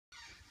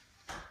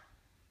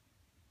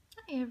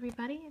Hi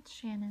everybody, it's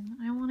Shannon.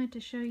 I wanted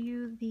to show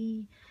you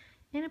the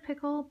In A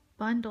Pikle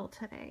Bundle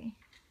today.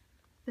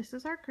 This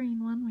is our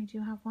green one. We do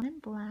have one in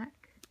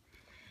black.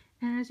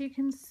 And as you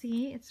can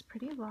see, it's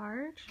pretty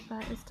large,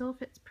 but it still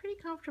fits pretty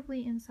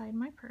comfortably inside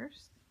my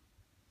purse.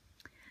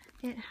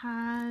 It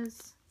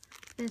has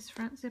this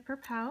front zipper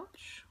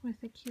pouch with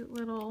a cute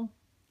little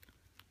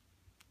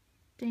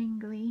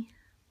dangly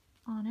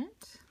on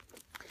it.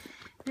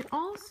 It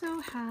also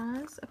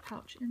has a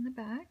pouch in the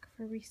back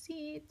for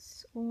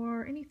receipts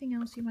or anything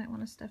else you might want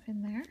to stuff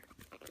in there.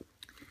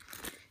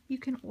 You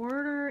can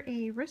order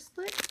a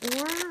wristlet,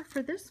 or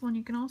for this one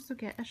you can also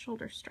get a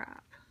shoulder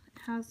strap.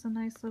 It has a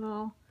nice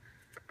little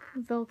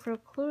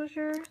Velcro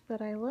closure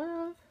that I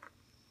love,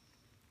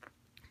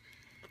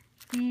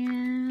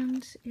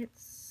 and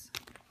it's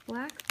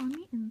black on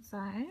the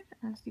inside,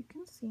 as you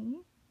can see.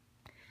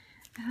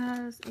 It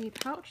has a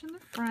pouch in the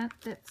front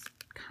that's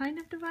kind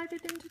of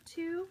divided into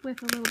two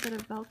with a little bit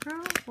of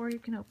Velcro, or you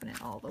can open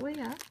it all the way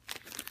up.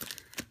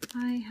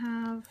 I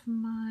have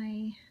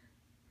my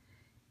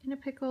In A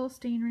Pikle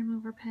stain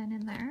remover pen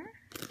in there,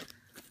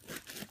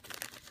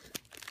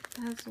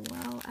 as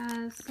well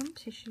as some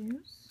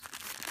tissues.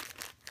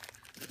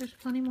 There's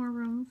plenty more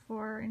room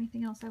for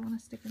anything else I want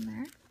to stick in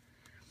there.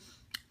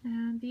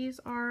 And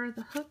these are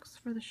the hooks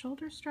for the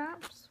shoulder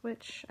straps,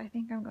 which I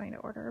think I'm going to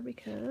order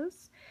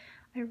because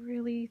I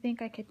really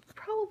think I could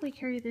probably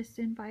carry this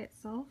in by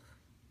itself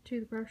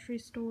to the grocery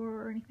store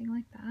or anything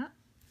like that.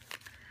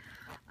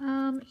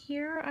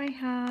 Here I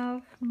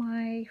have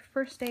my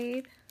first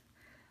aid.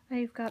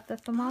 I've got the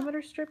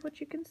thermometer strip, which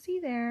you can see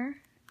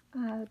there,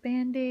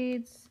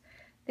 Band-Aids,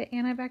 the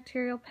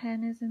antibacterial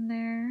pen is in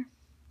there,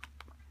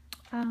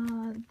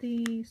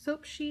 the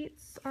soap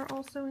sheets are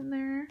also in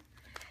there,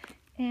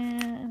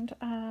 and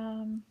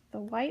the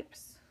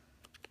wipes.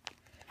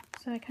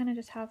 So I kind of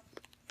just have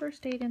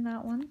first aid in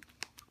that one.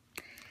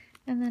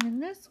 And then in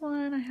this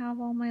one, I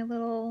have all my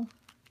little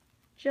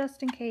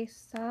just in case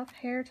stuff,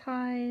 hair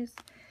ties.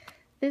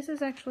 This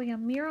is actually a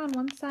mirror on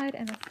one side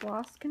and a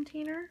floss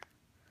container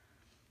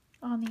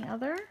on the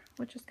other,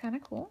 which is kind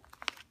of cool.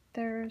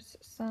 There's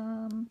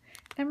some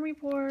emery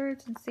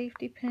boards and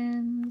safety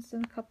pins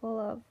and a couple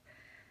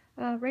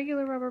of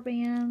regular rubber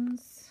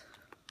bands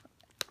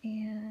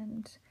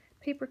and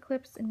paper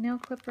clips and nail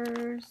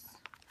clippers.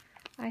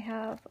 I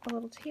have a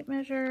little tape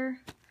measure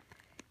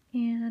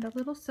and a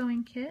little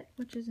sewing kit,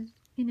 which is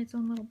in its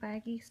own little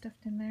baggie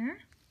stuffed in there.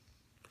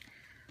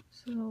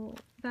 So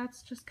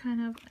that's just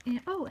kind of,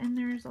 and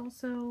there's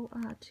also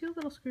two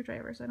little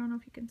screwdrivers. I don't know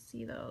if you can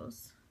see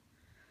those.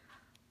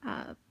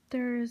 That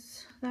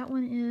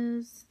one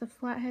is the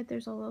flathead.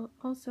 There's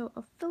also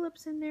a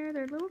Phillips in there.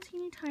 They're little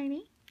teeny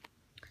tiny,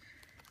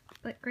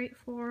 but great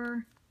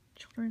for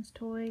children's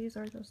toys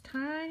or those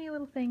tiny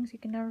little things you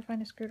can never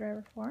find a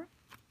screwdriver for.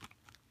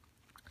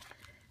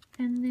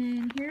 And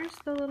then here's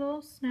the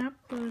little snap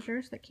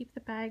closures that keep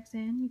the bags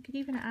in. You could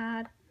even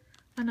add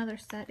another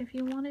set if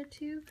you wanted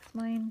to, because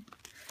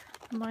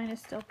mine is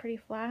still pretty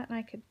flat, and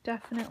I could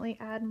definitely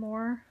add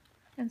more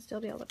and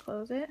still be able to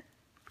close it.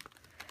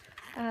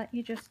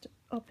 You just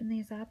open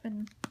these up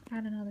and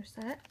add another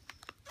set.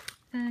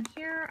 And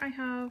here I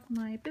have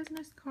my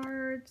business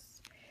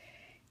cards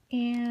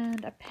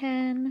and a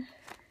pen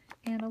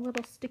and a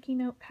little sticky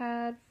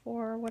notepad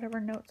for whatever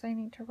notes I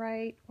need to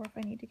write, or if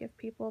I need to give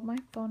people my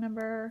phone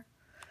number.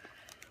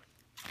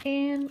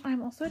 And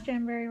I'm also a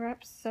Jamboree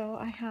rep, so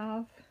I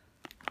have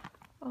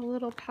a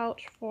little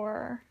pouch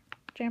for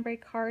Jamboree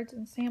cards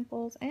and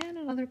samples and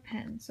another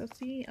pen. So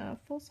see, a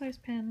full-size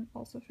pen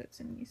also fits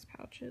in these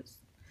pouches.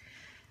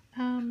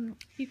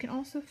 You can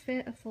also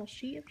fit a full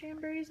sheet of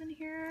Jamborees in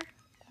here.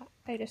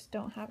 I just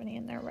don't have any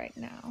in there right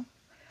now.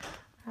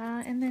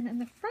 And then in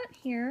the front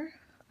here,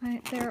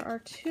 there are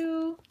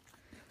two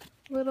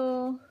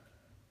little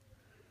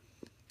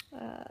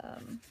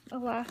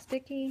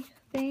elasticy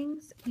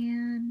things,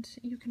 and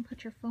you can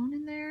put your phone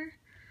in there.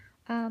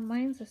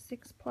 Mine's a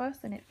 6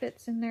 Plus and it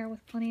fits in there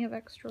with plenty of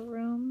extra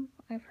room.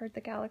 I've heard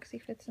the Galaxy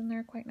fits in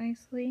there quite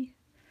nicely.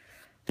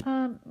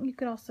 You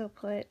could also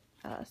put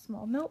a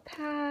small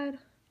notepad,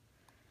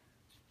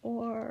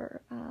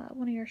 or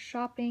one of your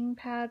shopping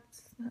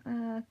pads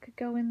could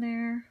go in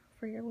there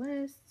for your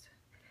list.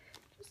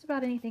 Just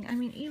about anything. I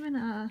mean, even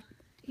a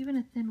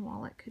thin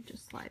wallet could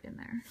just slide in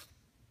there.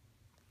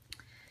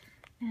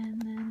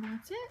 And then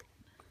that's it.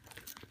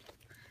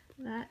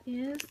 That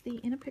is the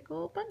In A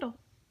Pikle Bundle.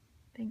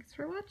 Thanks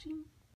for watching.